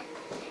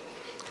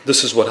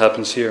 This is what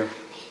happens here.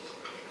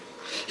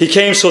 He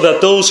came so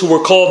that those who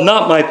were called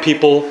not my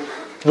people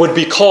would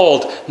be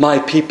called my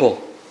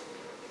people.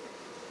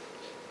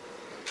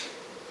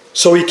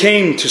 So he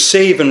came to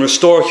save and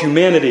restore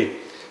humanity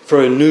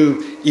for a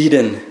new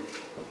Eden.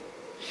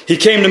 He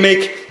came to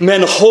make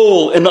men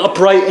whole and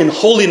upright in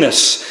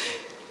holiness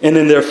and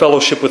in their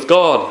fellowship with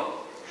God.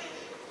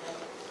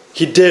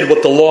 He did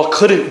what the law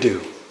couldn't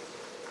do.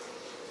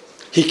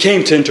 He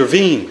came to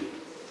intervene.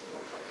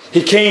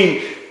 He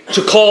came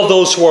to call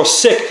those who are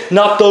sick,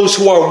 not those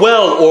who are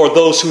well or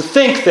those who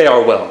think they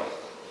are well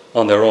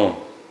on their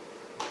own.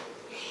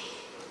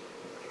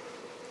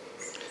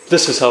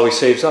 This is how he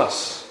saves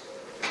us.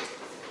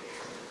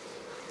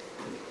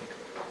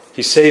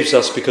 He saves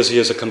us because he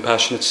is a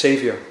compassionate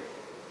Savior.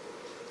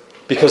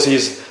 Because he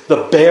is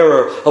the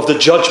bearer of the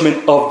judgment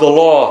of the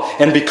law.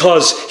 And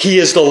because he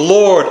is the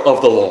Lord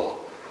of the law.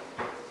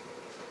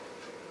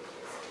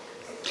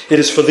 It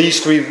is for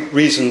these three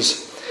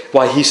reasons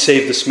why he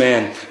saved this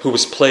man who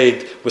was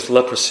plagued with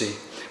leprosy.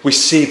 We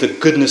see the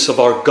goodness of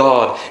our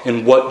God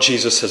in what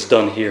Jesus has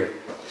done here.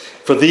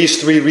 For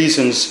these three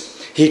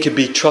reasons, he could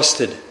be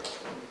trusted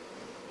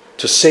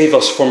to save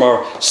us from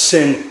our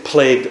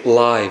sin-plagued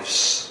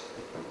lives.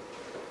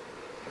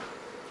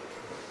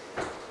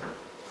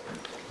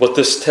 What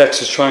this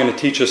text is trying to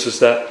teach us is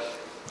that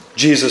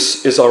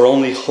Jesus is our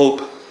only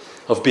hope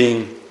of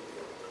being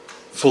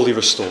fully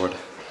restored.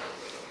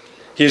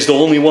 He is the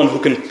only one who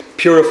can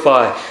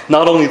purify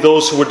not only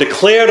those who were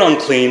declared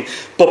unclean,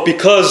 but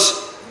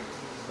because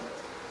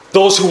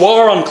those who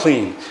are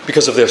unclean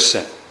because of their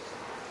sin.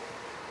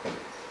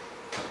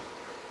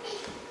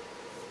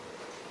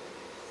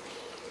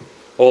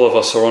 All of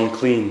us are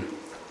unclean.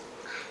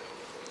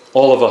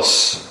 All of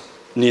us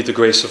need the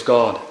grace of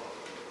God.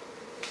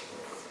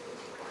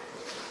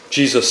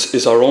 Jesus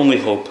is our only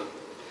hope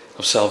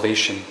of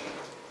salvation.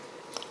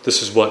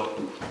 This is what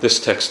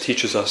this text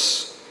teaches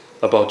us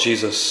about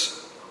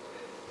Jesus.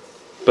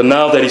 But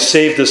now that he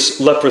saved this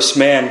leprous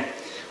man,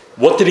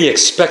 what did he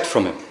expect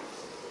from him?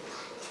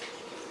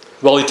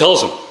 Well, he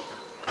tells him.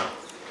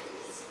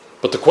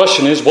 But the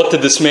question is, what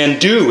did this man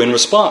do in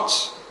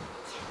response?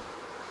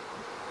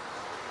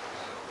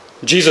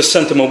 Jesus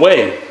sent him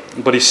away,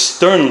 but he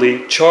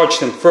sternly charged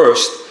him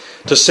first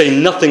to say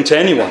nothing to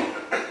anyone.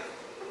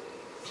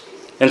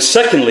 And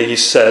secondly, he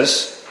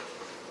says,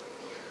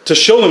 to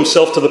show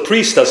himself to the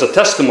priest as a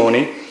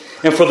testimony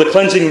and for the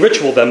cleansing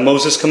ritual that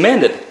Moses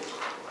commanded.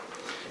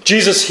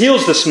 Jesus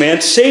heals this man,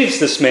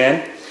 saves this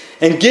man,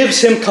 and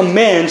gives him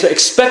commands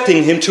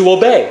expecting him to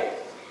obey.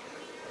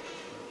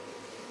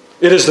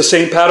 It is the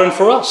same pattern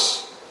for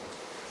us.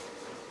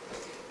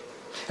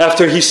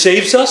 After he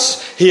saves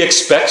us, he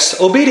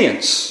expects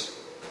obedience.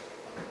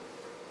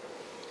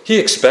 He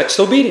expects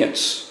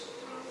obedience.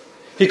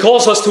 He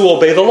calls us to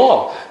obey the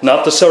law,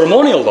 not the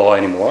ceremonial law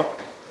anymore,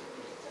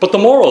 but the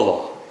moral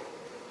law.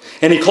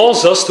 And he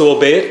calls us to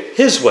obey it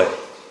his way.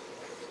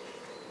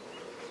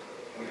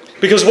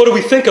 Because what do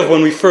we think of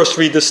when we first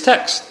read this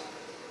text?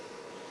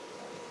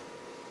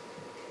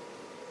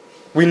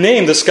 We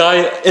name this guy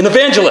an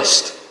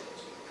evangelist.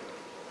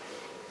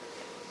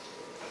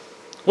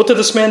 What did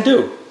this man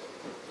do?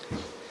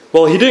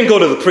 Well, he didn't go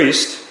to the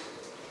priest,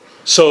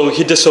 so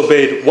he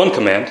disobeyed one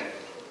command.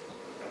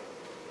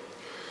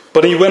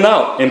 But he went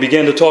out and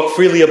began to talk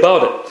freely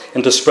about it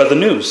and to spread the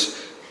news,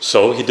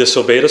 so he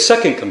disobeyed a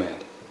second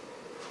command.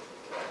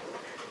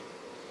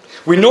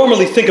 We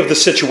normally think of the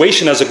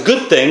situation as a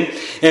good thing,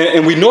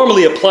 and we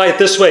normally apply it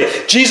this way.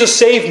 Jesus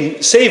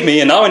saved me,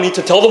 and now I need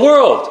to tell the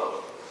world.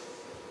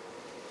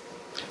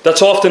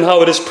 That's often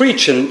how it is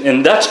preached,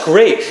 and that's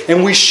great.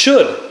 And we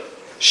should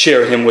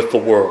share him with the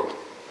world.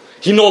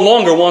 He no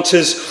longer wants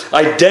his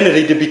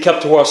identity to be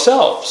kept to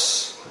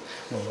ourselves.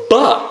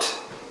 But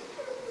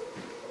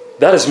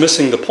that is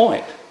missing the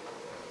point.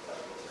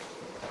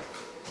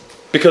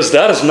 Because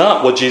that is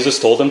not what Jesus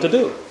told him to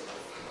do.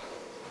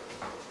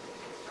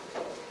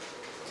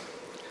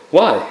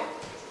 Why?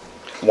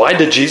 Why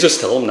did Jesus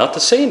tell him not to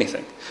say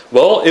anything?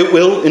 Well, it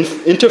will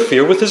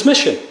interfere with his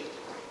mission.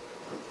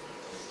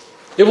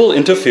 It will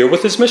interfere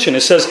with his mission.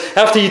 It says,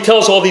 after he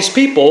tells all these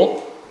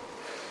people,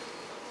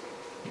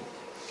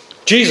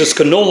 Jesus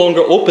could no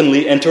longer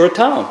openly enter a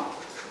town.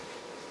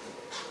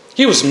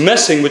 He was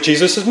messing with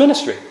Jesus'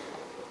 ministry.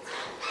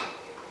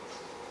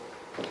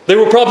 They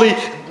were probably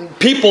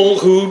people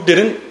who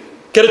didn't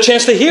get a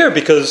chance to hear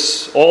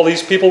because all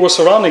these people were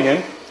surrounding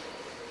him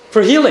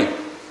for healing.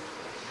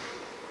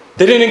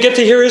 They didn't get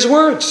to hear his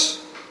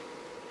words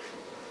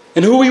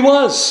and who he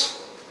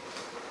was.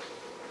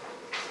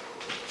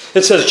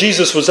 It says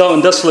Jesus was out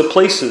in desolate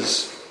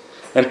places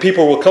and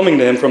people were coming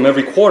to him from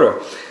every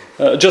quarter.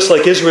 Just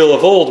like Israel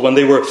of old when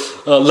they were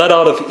led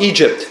out of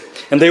Egypt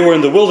and they were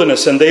in the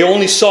wilderness and they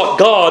only sought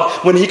God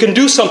when he can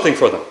do something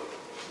for them.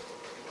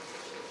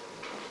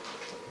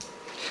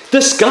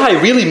 This guy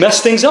really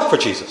messed things up for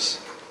Jesus.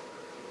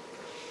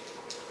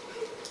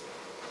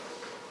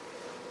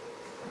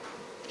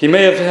 He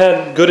may have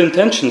had good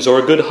intentions or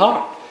a good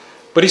heart,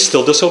 but he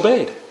still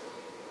disobeyed.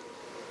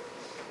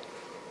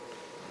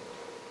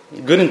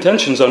 Good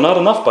intentions are not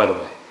enough, by the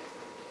way,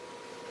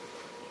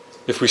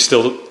 if we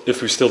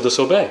still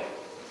disobey.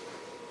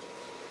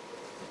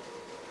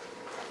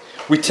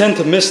 We tend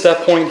to miss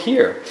that point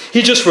here.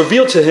 He just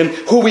revealed to him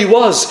who he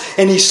was,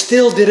 and he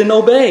still didn't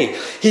obey.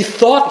 He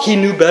thought he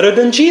knew better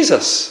than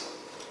Jesus.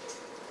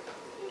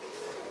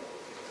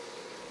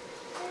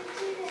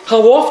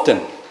 How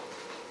often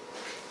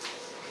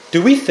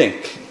do we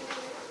think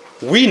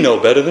we know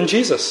better than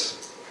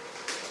Jesus?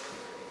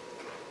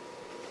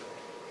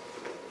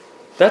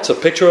 That's a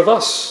picture of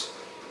us.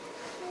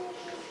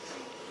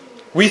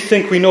 We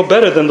think we know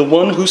better than the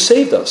one who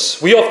saved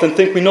us. We often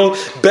think we know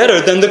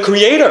better than the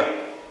Creator.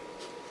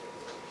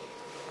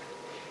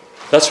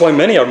 That's why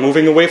many are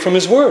moving away from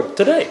his word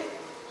today.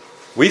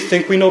 We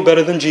think we know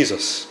better than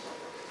Jesus.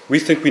 We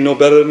think we know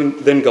better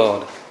than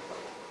God.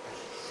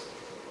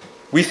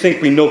 We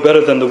think we know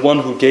better than the one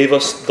who gave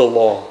us the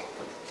law.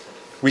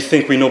 We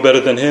think we know better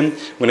than him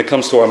when it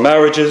comes to our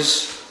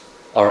marriages,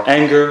 our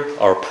anger,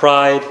 our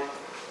pride,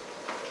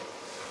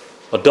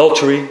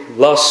 adultery,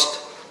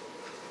 lust,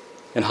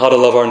 and how to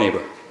love our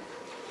neighbor.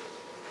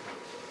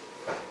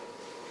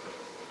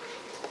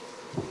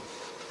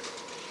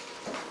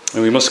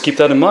 And we must keep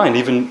that in mind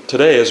even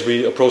today as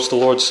we approach the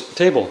Lord's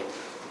table.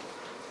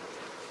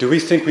 Do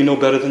we think we know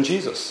better than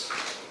Jesus?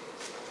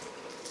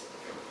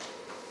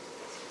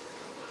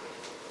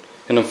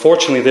 And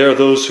unfortunately, there are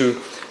those who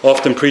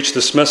often preach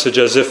this message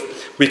as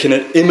if we can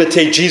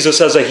imitate Jesus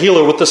as a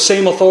healer with the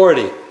same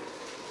authority.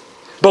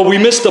 But we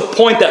miss the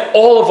point that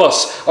all of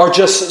us are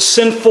just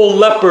sinful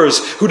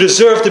lepers who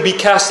deserve to be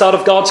cast out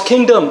of God's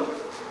kingdom.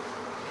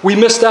 We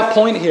miss that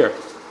point here.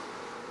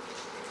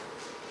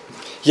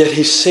 Yet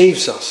He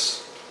saves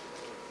us.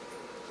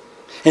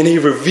 And He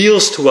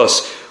reveals to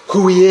us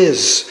who He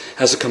is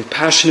as a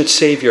compassionate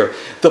Savior,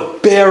 the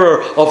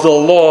bearer of the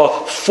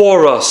law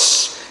for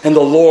us, and the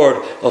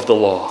Lord of the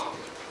law.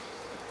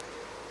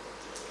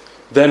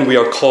 Then we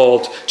are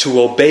called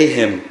to obey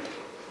Him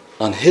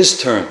on His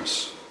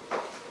terms,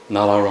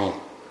 not our own.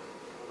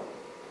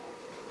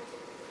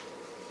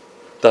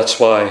 That's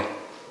why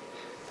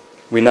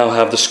we now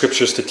have the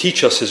Scriptures to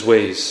teach us His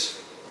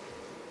ways.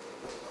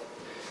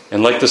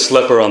 And like this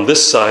leper on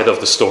this side of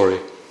the story,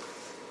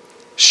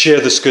 share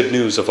this good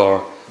news of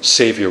our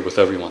Savior with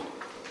everyone.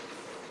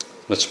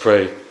 Let's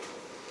pray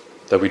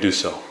that we do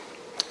so.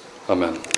 Amen.